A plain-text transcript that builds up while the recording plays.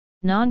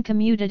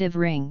Noncommutative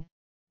ring,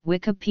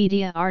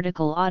 Wikipedia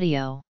article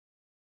audio.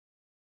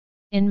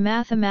 In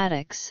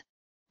mathematics,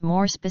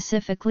 more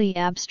specifically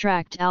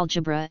abstract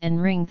algebra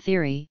and ring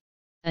theory,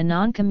 a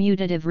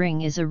noncommutative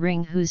ring is a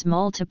ring whose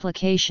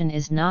multiplication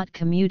is not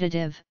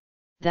commutative,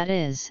 that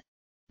is,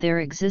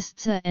 there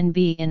exists a and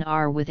b in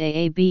R with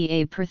a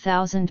ba per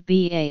thousand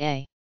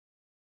baa.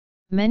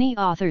 Many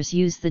authors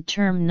use the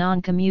term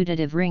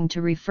noncommutative ring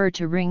to refer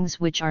to rings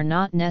which are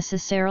not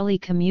necessarily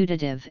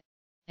commutative,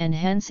 and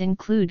hence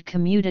include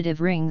commutative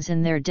rings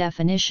in their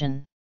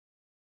definition.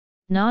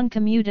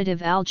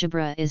 Noncommutative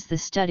algebra is the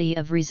study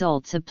of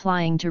results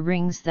applying to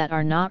rings that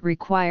are not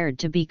required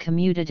to be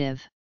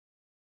commutative.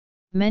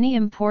 Many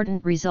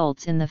important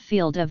results in the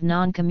field of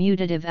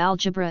noncommutative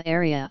algebra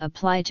area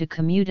apply to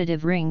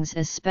commutative rings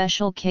as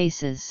special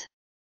cases.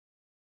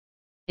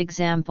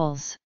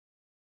 Examples.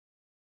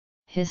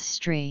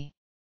 History.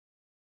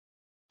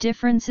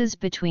 Differences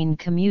between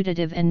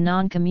commutative and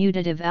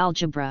noncommutative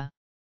algebra.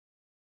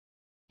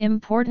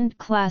 Important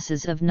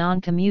classes of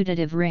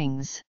noncommutative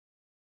rings.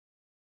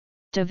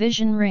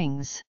 Division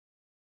rings.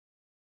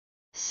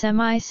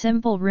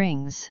 Semi-simple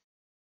rings.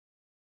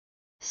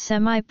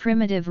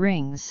 Semi-primitive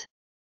rings.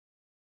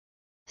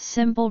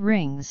 Simple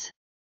rings.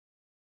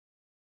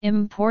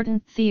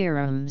 Important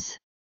theorems.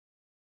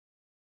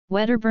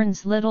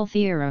 Wedderburn's Little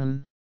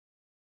Theorem.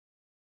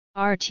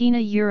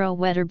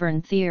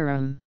 Artina-Euro-Wedderburn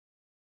Theorem.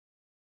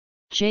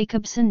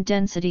 Jacobson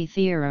Density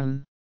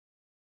Theorem.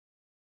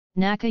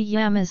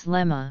 Nakayama's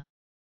Lemma.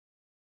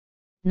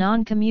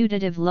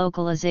 Noncommutative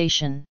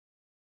localization.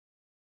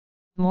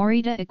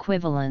 Morita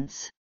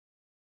equivalence.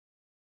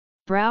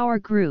 Brouwer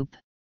group.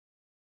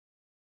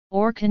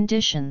 Or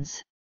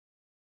conditions.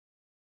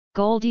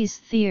 Goldie's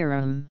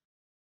theorem.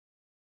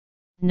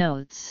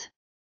 Notes.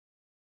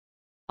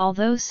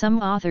 Although some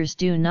authors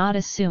do not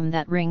assume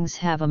that rings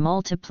have a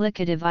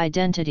multiplicative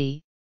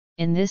identity,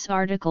 in this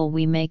article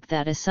we make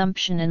that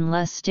assumption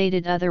unless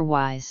stated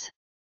otherwise.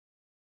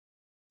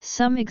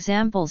 Some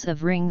examples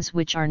of rings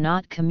which are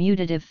not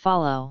commutative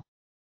follow.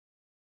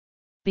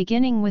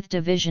 Beginning with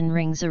division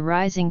rings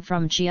arising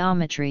from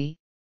geometry,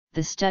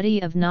 the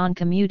study of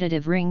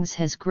noncommutative rings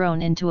has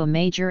grown into a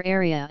major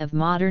area of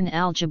modern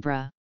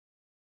algebra.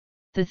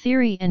 The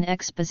theory and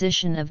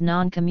exposition of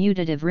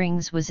noncommutative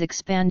rings was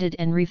expanded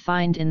and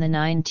refined in the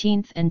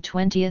 19th and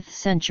 20th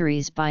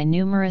centuries by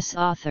numerous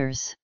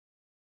authors.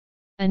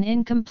 An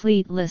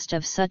incomplete list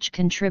of such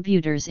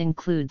contributors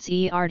includes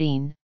E.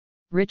 Ardeen,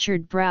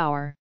 Richard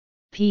Brouwer,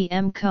 P.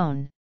 M.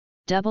 Cohn,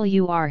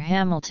 W. R.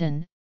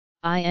 Hamilton,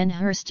 I. N.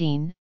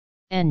 Herstein,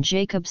 N.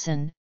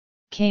 Jacobson,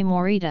 K.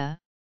 Morita,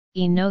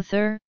 E.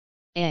 Noether,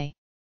 A.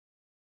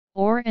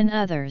 Orr and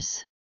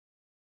others.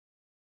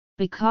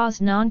 Because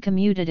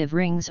noncommutative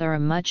rings are a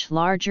much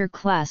larger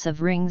class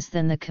of rings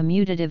than the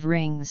commutative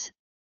rings,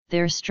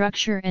 their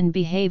structure and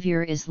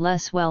behavior is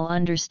less well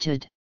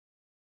understood.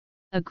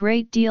 A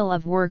great deal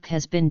of work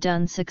has been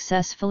done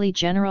successfully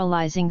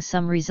generalizing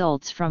some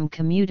results from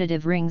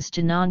commutative rings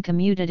to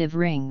noncommutative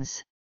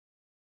rings.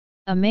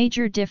 A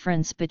major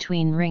difference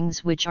between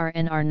rings which are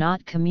and are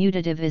not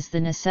commutative is the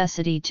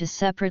necessity to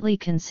separately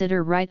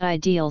consider right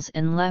ideals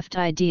and left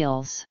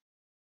ideals.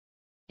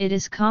 It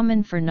is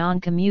common for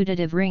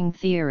noncommutative ring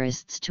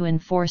theorists to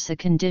enforce a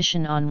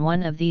condition on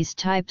one of these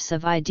types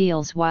of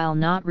ideals while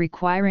not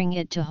requiring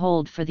it to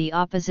hold for the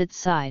opposite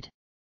side.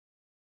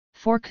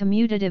 For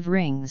commutative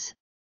rings,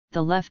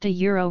 the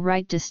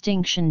left-right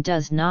distinction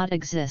does not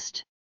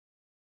exist.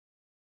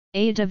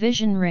 A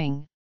division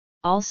ring,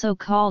 also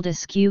called a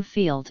skew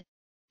field,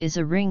 is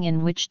a ring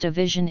in which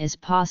division is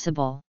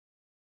possible.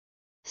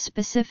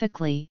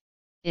 Specifically,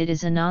 it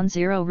is a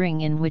non-zero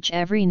ring in which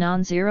every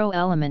non-zero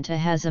element A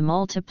has a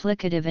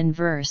multiplicative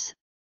inverse,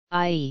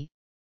 i.e.,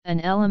 an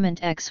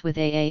element x with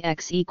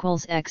AAX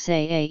equals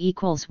XAA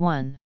equals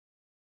 1.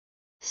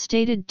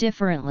 Stated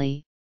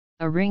differently,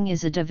 a ring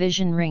is a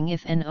division ring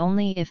if and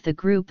only if the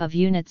group of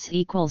units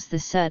equals the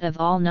set of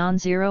all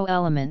non-zero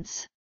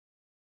elements.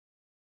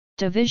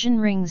 Division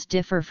rings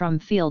differ from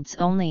fields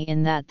only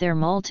in that their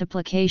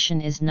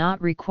multiplication is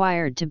not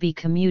required to be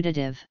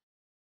commutative.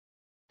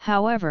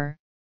 However,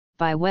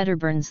 by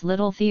Wedderburn's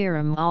Little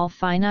Theorem, all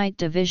finite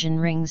division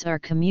rings are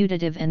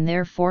commutative and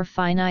therefore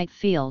finite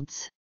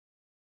fields.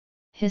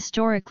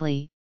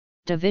 Historically,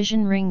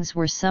 division rings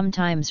were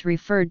sometimes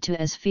referred to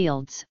as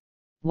fields,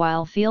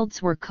 while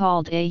fields were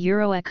called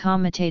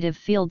a-commutative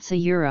fields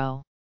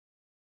a-.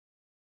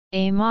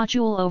 A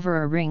module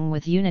over a ring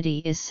with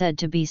unity is said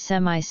to be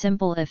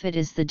semi-simple if it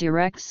is the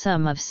direct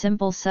sum of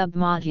simple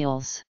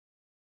submodules.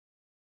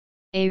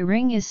 A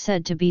ring is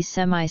said to be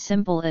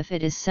semi-simple if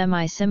it is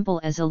semi-simple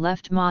as a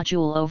left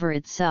module over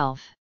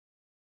itself.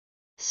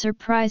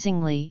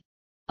 Surprisingly,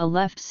 a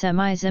left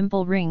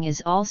semi-simple ring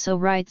is also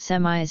right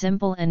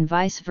semi-simple and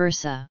vice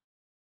versa.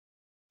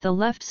 The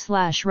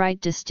left/right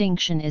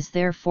distinction is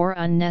therefore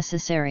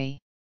unnecessary.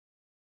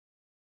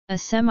 A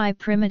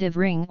semi-primitive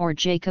ring or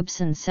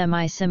Jacobson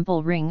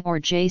semi-simple ring or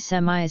J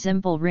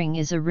semi-simple ring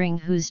is a ring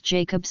whose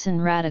Jacobson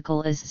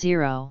radical is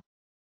 0.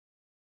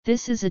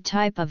 This is a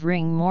type of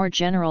ring more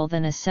general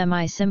than a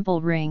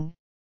semi-simple ring,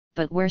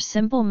 but where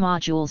simple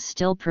modules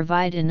still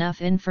provide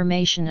enough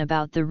information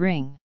about the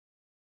ring.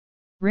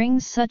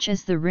 Rings such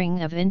as the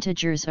ring of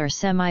integers are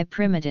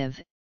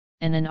semi-primitive,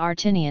 and an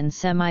Artinian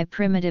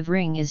semi-primitive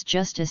ring is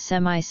just a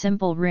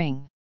semi-simple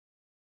ring.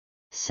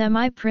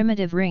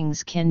 Semi-primitive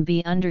rings can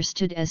be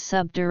understood as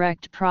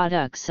subdirect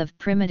products of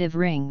primitive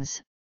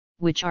rings,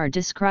 which are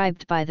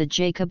described by the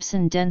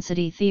Jacobson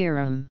density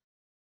theorem.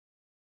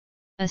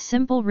 A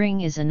simple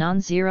ring is a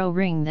non-zero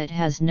ring that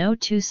has no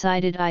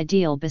two-sided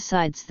ideal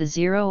besides the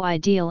zero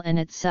ideal in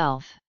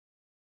itself.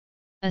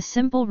 A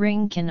simple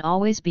ring can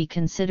always be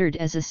considered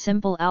as a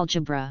simple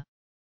algebra.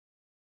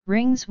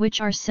 Rings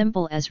which are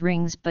simple as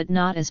rings but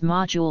not as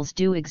modules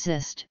do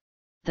exist.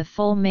 The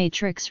full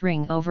matrix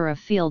ring over a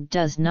field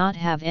does not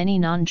have any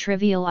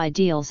non-trivial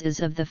ideals is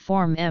of the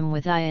form M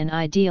with I an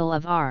ideal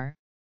of R,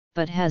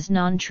 but has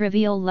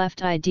non-trivial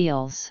left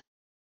ideals.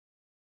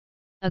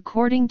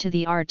 According to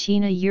the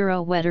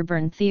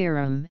Artina-Euro-Wedderburn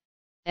theorem,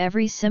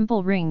 every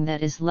simple ring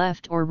that is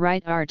left or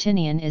right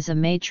Artinian is a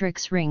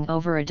matrix ring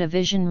over a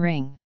division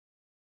ring.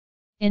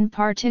 In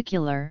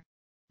particular,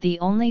 the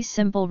only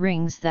simple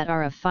rings that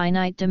are a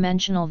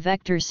finite-dimensional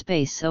vector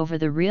space over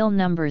the real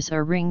numbers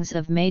are rings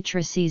of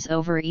matrices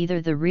over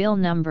either the real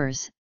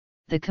numbers,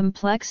 the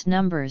complex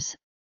numbers,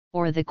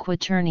 or the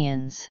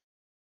quaternions.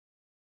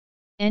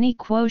 Any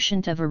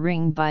quotient of a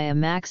ring by a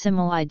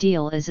maximal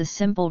ideal is a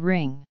simple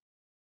ring.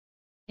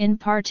 In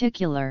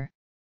particular,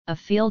 a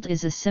field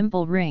is a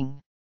simple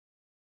ring.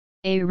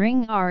 A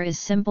ring R is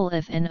simple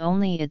if and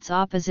only its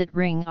opposite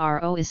ring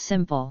RO is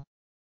simple.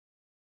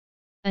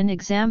 An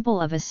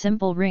example of a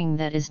simple ring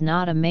that is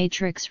not a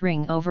matrix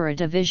ring over a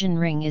division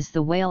ring is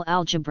the Weyl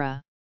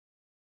algebra.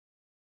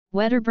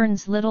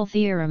 Wedderburn's little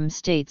theorem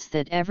states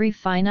that every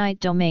finite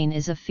domain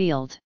is a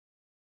field.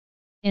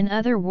 In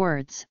other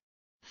words,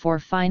 for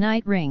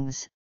finite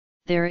rings,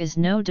 there is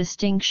no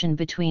distinction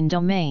between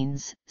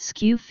domains,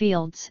 skew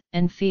fields,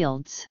 and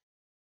fields.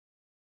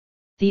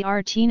 The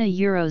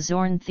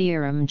Artina-Euro-Zorn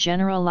theorem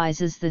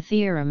generalizes the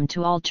theorem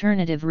to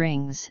alternative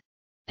rings.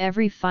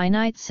 Every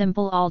finite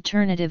simple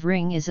alternative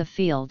ring is a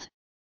field.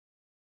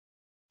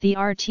 The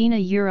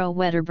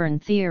Artina-Euro-Wedderburn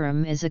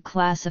theorem is a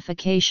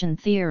classification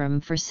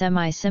theorem for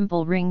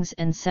semi-simple rings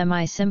and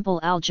semi-simple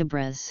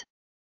algebras.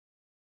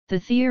 The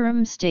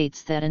theorem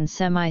states that an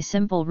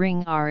semi-simple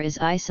ring R is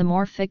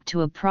isomorphic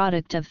to a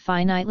product of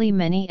finitely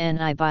many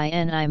Ni by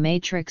Ni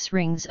matrix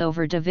rings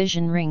over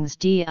division rings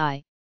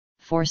Di,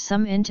 for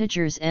some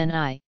integers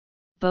Ni,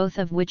 both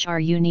of which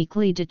are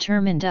uniquely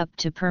determined up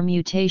to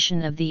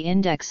permutation of the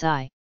index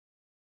I.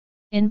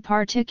 In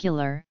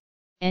particular,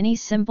 any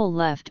simple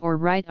left or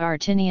right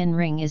Artinian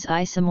ring is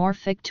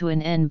isomorphic to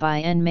an n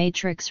by n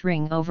matrix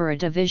ring over a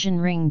division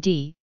ring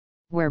D,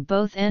 where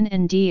both n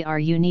and d are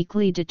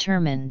uniquely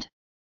determined.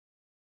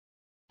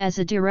 As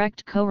a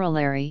direct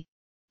corollary,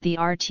 the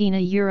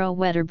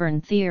Artina-Euro-Wedderburn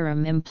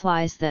theorem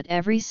implies that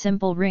every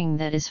simple ring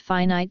that is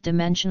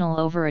finite-dimensional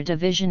over a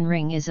division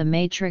ring is a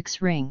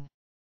matrix ring.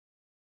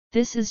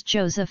 This is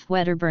Joseph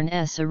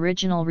Wedderburn's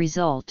original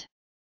result.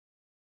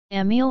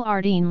 Émile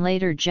Artin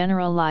later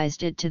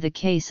generalized it to the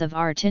case of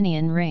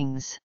Artinian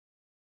rings.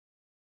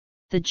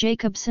 The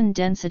Jacobson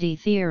density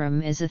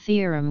theorem is a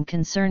theorem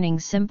concerning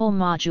simple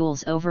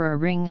modules over a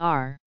ring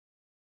R.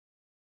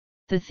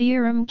 The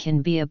theorem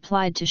can be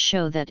applied to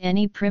show that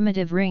any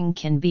primitive ring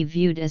can be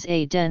viewed as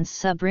a dense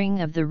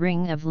subring of the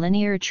ring of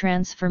linear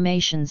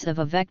transformations of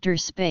a vector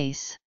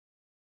space.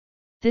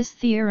 This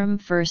theorem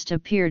first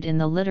appeared in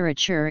the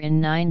literature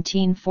in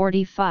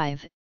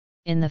 1945,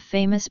 in the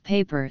famous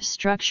paper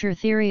Structure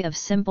Theory of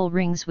Simple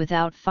Rings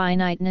Without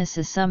Finiteness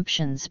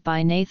Assumptions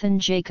by Nathan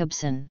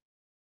Jacobson.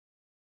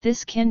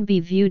 This can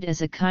be viewed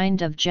as a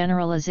kind of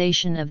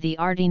generalization of the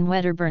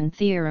Artin-Wedderburn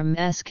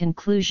theorem's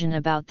conclusion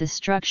about the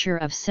structure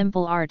of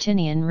simple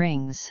Artinian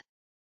rings.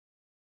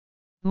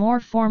 More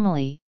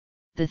formally,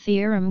 the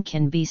theorem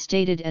can be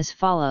stated as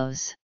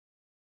follows.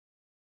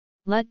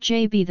 Let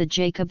J be the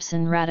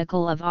Jacobson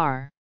radical of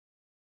R.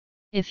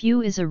 If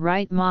U is a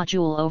right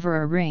module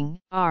over a ring,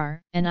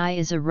 R, and I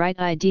is a right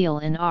ideal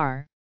in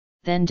R,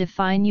 then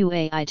define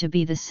UAI to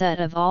be the set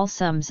of all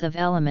sums of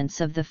elements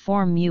of the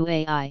form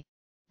UAI,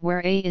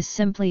 where A is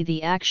simply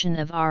the action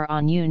of R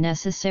on U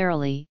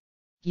necessarily.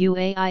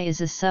 UAI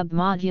is a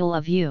submodule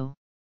of U.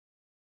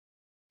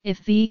 If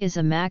V is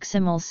a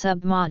maximal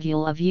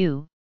submodule of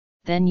U,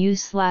 then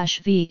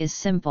U/V is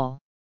simple.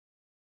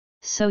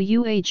 So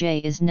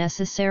UAJ is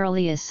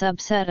necessarily a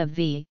subset of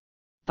V,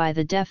 by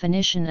the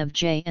definition of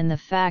J and the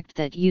fact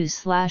that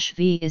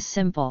U/V is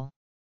simple.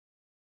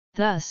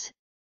 Thus,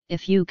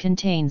 if U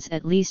contains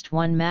at least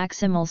one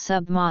maximal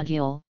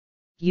submodule,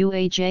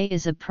 UAJ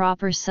is a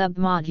proper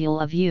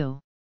submodule of U.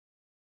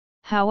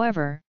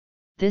 However,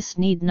 this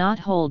need not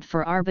hold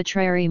for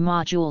arbitrary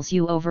modules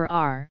U over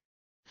R,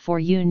 for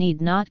U need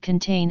not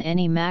contain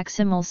any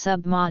maximal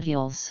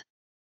submodules.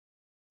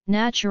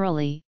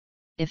 Naturally,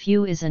 if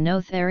U is a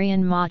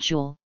Noetherian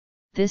module,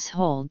 this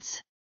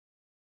holds.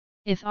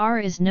 If R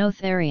is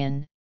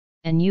Noetherian,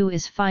 and U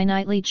is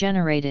finitely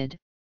generated,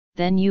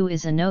 then U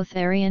is a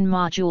Noetherian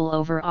module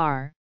over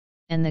R,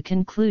 and the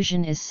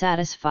conclusion is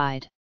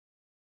satisfied.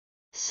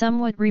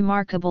 Somewhat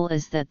remarkable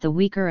is that the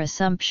weaker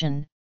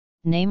assumption,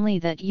 namely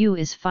that U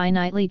is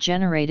finitely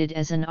generated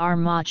as an R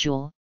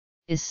module,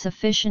 is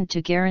sufficient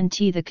to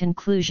guarantee the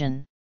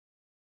conclusion.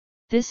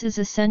 This is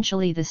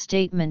essentially the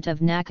statement of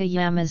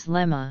Nakayama's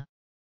lemma.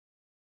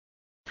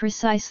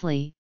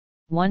 Precisely,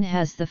 one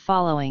has the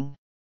following.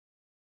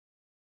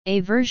 A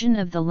version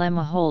of the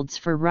lemma holds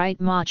for right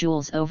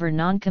modules over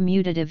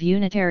noncommutative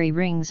unitary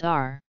rings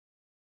R.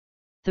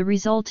 The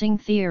resulting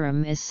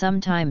theorem is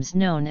sometimes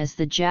known as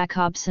the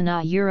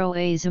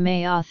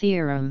Jacobson-Euro-Azumea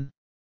theorem.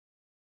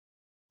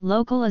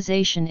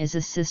 Localization is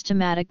a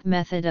systematic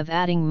method of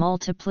adding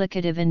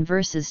multiplicative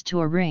inverses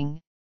to a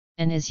ring,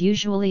 and is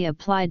usually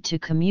applied to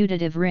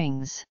commutative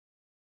rings.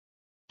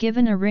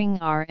 Given a ring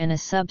R and a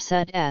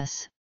subset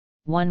S,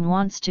 one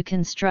wants to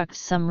construct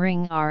some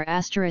ring R**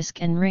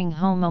 and ring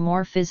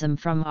homomorphism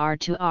from R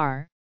to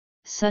R,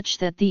 such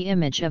that the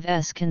image of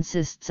S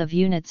consists of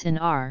units in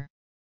R.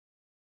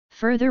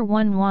 Further,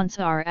 one wants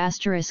R**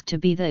 to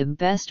be the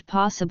best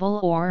possible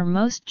or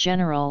most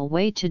general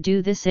way to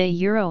do this.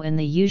 In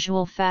the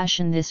usual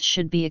fashion, this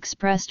should be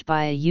expressed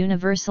by a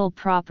universal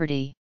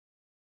property.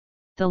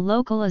 The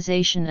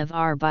localization of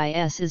R by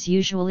S is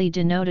usually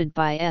denoted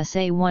by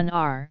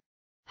SA1R,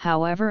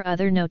 however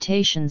other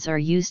notations are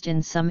used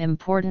in some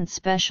important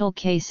special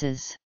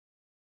cases.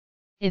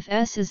 If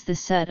S is the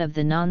set of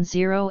the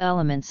non-zero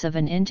elements of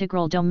an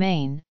integral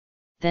domain,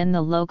 then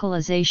the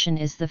localization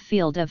is the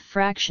field of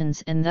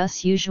fractions and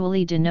thus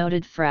usually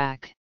denoted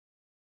frac.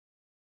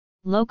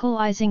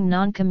 Localizing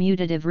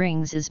noncommutative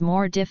rings is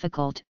more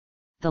difficult.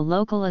 The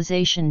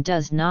localization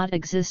does not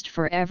exist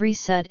for every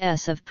set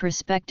S of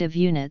prospective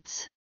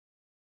units.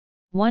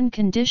 One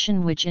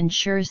condition which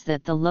ensures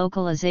that the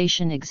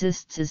localization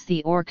exists is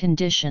the OR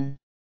condition.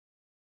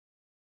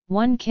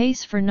 One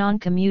case for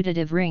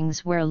noncommutative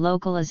rings where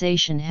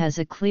localization has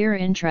a clear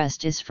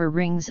interest is for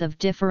rings of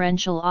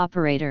differential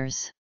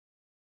operators.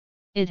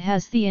 It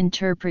has the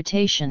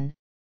interpretation,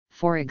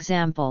 for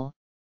example,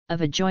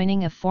 of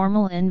adjoining a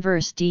formal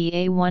inverse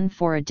dA1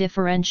 for a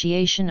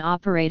differentiation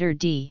operator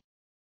D.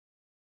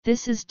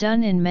 This is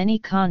done in many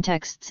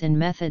contexts in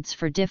methods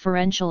for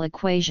differential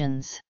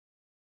equations.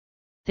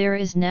 There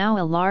is now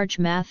a large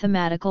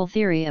mathematical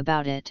theory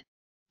about it,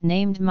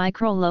 named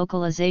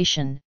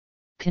microlocalization,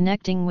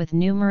 connecting with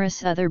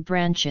numerous other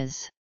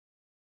branches.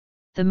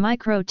 The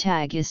micro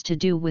tag is to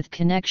do with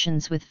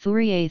connections with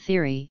Fourier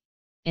theory,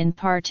 in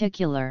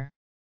particular.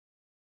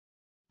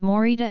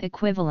 Morita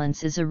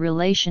equivalence is a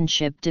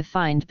relationship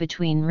defined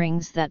between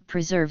rings that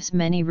preserves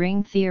many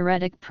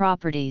ring-theoretic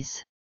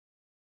properties.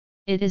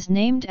 It is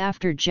named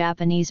after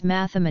Japanese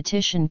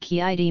mathematician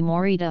Kiichi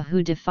Morita,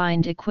 who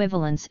defined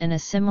equivalence and a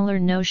similar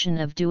notion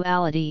of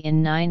duality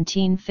in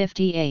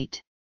 1958.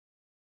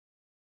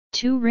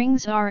 Two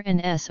rings R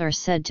and S are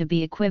said to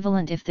be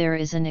equivalent if there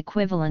is an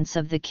equivalence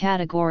of the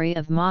category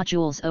of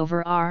modules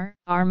over R,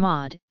 R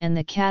mod, and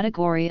the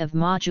category of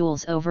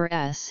modules over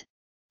S,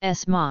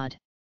 S mod.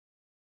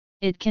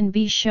 It can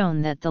be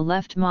shown that the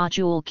left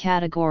module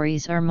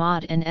categories R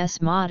mod and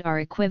S mod are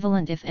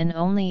equivalent if and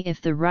only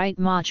if the right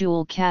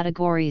module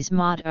categories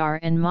mod R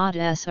and mod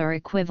S are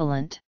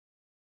equivalent.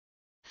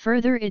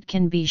 Further, it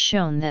can be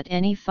shown that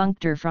any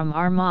functor from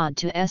R mod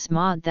to S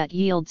mod that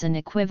yields an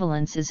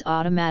equivalence is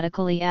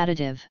automatically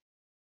additive.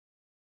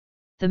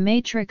 The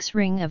matrix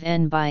ring of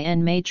n by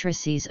n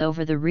matrices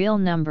over the real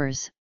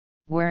numbers,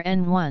 where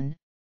n1,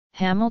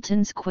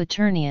 Hamilton's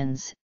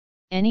quaternions,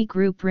 any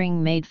group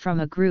ring made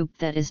from a group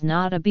that is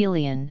not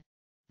abelian,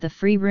 the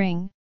free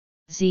ring,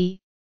 Z,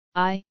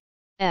 I,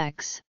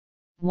 X,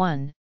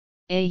 1,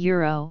 A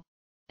euro,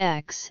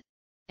 X,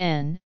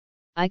 N,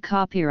 I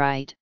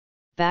copyright,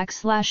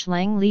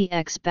 \Langley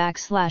X \L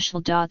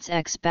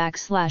X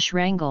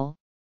wrangle,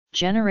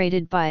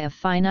 generated by a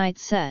finite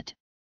set,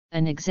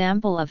 an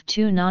example of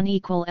two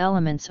non-equal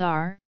elements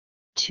are,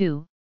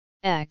 2,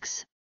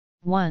 X,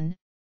 1,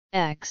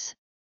 X,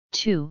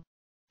 2,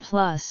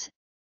 plus,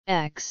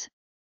 X,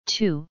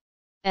 2,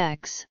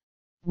 X,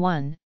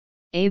 1,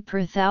 A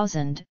per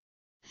thousand,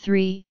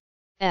 3,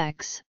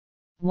 X,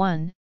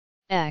 1,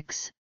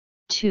 X,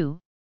 2,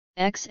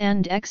 X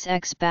and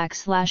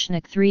XX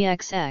 \Nic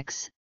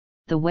 3XX,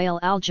 the Weyl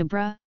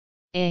algebra,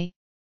 A,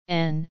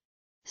 N,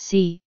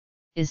 C,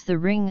 is the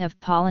ring of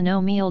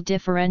polynomial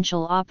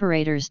differential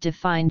operators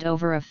defined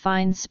over a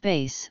fine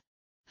space,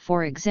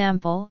 for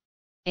example,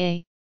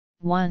 A,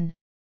 1,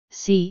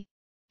 C,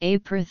 A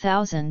per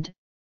thousand,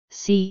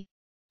 C,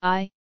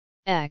 I,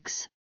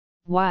 X,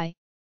 Y,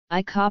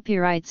 I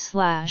copyright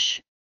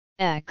 /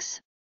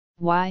 X,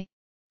 Y,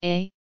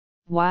 A,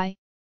 Y,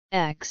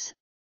 X,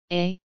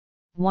 A,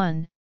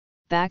 1,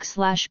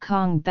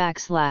 \Kong \.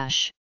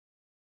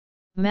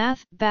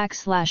 Math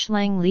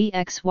 \Langley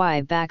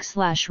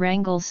XY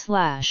wrangle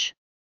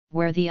 /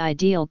 where the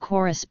ideal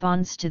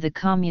corresponds to the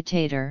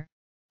commutator,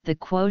 the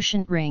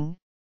quotient ring,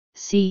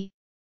 C,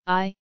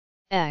 I,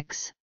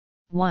 X,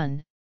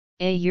 1,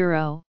 A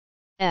euro,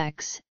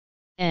 X,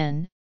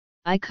 N,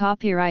 I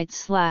copyright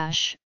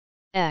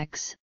 /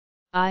 x,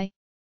 I,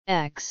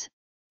 x,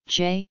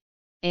 j,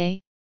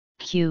 a,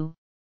 q,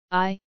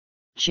 I,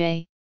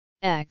 j,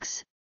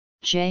 x,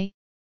 j,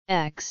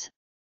 x,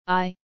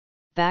 I,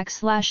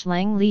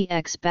 \Langley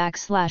x \L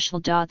x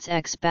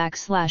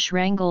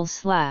 \Wrangel/,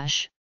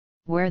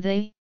 where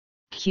they,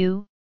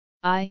 q,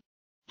 I,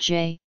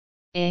 j,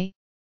 a,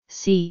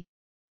 c,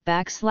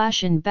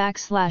 \in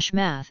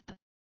 \math,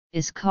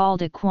 is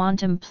called a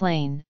quantum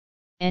plane.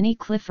 Any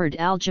Clifford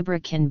algebra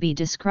can be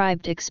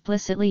described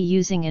explicitly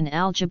using an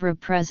algebra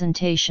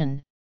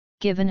presentation,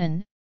 given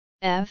an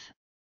f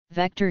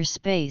vector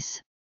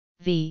space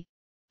V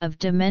of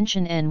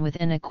dimension n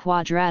within a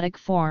quadratic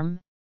form,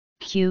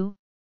 q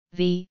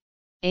v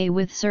a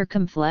with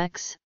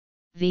circumflex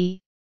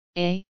v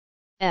a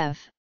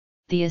f.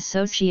 The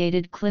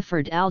associated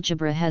Clifford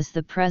algebra has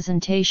the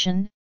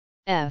presentation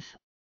f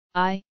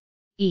I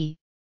e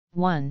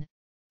 1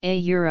 a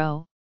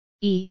euro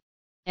e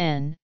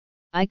n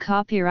I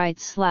copyright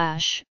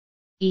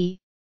 / e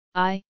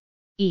I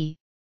e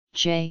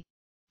j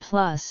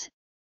plus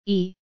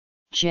e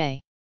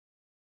j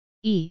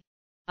e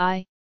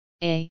I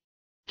a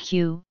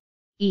q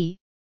e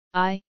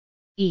I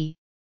e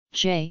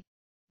j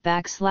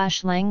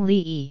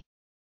 \Langley e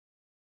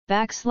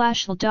 \L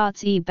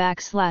e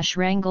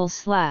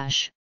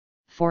 \Wrangel/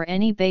 for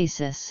any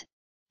basis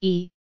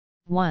e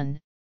 1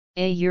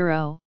 a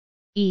euro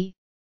e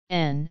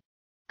n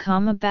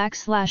comma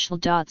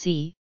 \L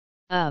e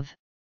of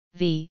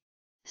v.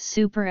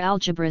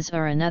 Superalgebras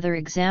are another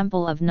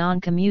example of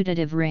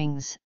noncommutative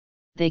rings.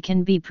 They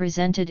can be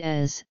presented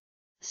as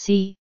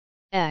c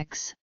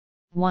x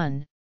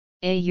 1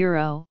 a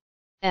euro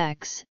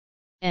x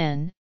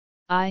n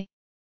I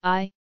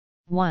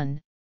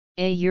 1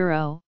 a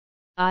euro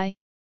I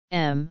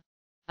m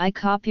I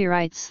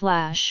copyright /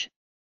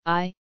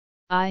 I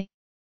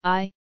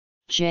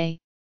j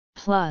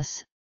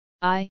plus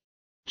I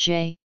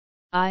j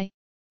I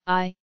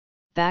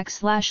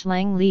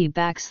 \Langley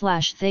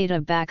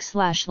 \theta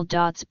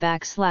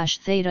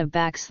 \theta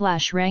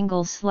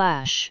 \Wrangel/.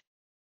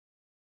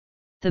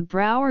 The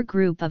Brouwer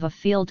group of a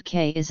field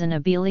K is an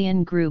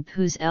abelian group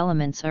whose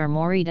elements are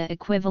Morita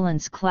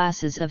equivalence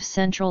classes of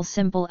central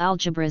simple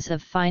algebras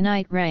of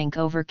finite rank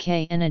over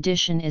K, and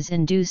addition is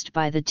induced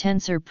by the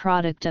tensor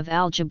product of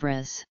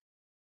algebras.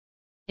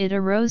 It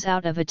arose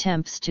out of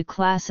attempts to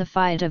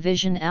classify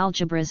division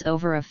algebras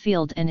over a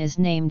field and is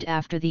named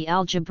after the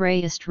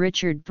algebraist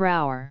Richard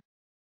Brouwer.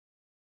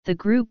 The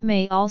group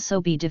may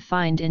also be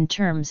defined in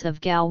terms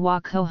of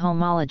Galois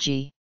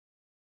cohomology.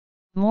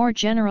 More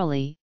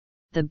generally,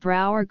 the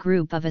Brouwer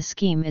group of a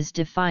scheme is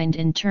defined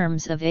in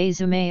terms of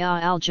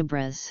Azumaya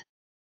algebras.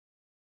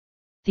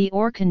 The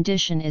OR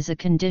condition is a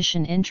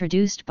condition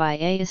introduced by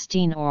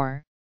Augustin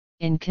Or,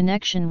 in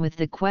connection with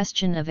the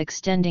question of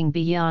extending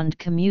beyond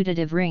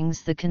commutative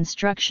rings the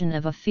construction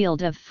of a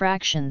field of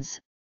fractions,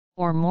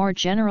 or more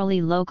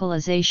generally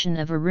localization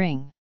of a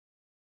ring.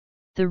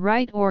 The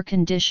right OR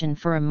condition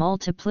for a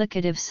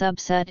multiplicative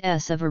subset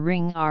S of a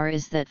ring R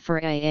is that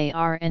for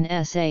AAR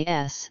and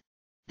SAS,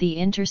 the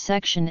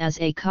intersection as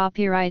a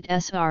copyright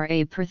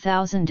SRA per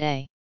thousand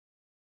A.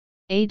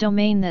 A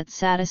domain that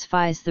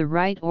satisfies the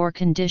right OR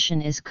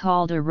condition is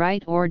called a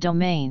right OR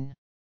domain.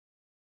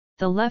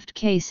 The left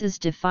case is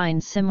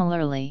defined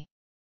similarly.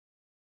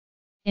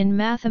 In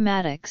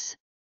mathematics,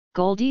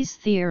 Goldie's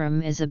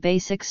theorem is a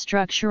basic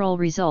structural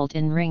result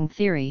in ring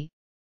theory,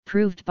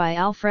 proved by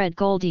Alfred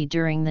Goldie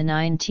during the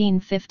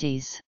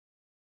 1950s.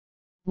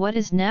 What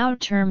is now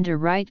termed a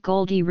right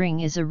Goldie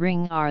ring is a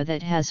ring R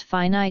that has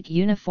finite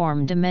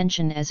uniform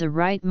dimension as a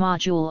right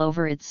module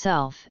over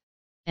itself,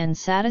 and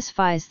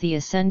satisfies the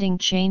ascending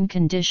chain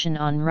condition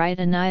on right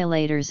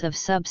annihilators of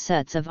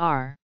subsets of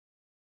R.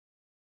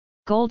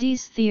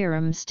 Goldie's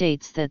theorem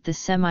states that the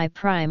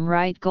semi-prime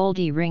right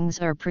Goldie rings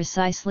are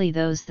precisely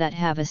those that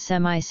have a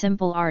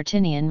semi-simple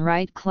Artinian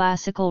right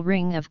classical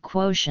ring of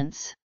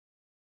quotients.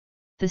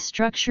 The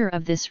structure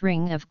of this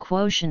ring of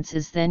quotients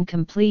is then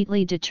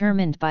completely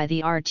determined by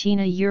the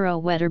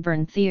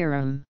Artina-Euro-Wedderburn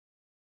theorem.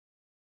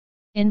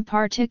 In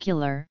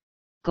particular,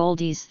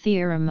 Goldie's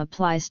theorem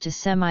applies to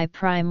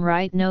semi-prime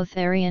right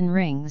Noetherian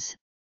rings,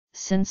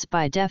 since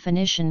by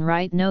definition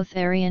right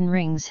Noetherian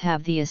rings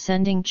have the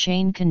ascending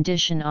chain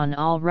condition on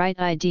all right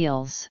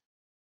ideals.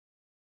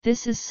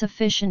 This is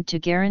sufficient to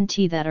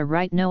guarantee that a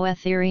right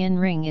Noetherian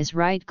ring is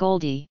right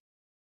Goldie.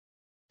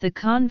 The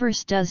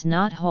converse does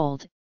not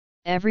hold.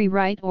 Every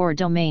right OR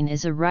domain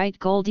is a right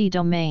Goldie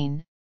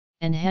domain,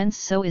 and hence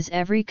so is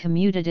every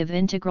commutative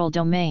integral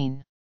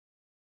domain.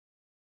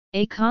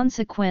 A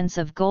consequence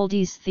of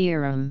Goldie's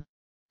theorem,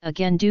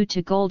 again due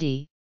to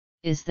Goldie,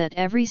 is that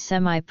every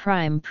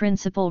semi-prime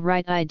principal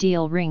right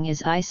ideal ring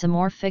is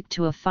isomorphic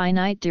to a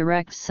finite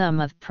direct sum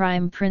of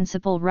prime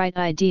principal right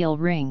ideal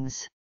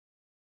rings.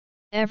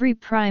 Every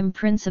prime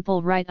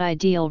principal right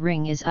ideal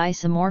ring is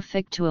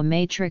isomorphic to a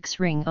matrix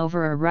ring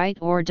over a right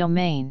OR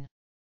domain.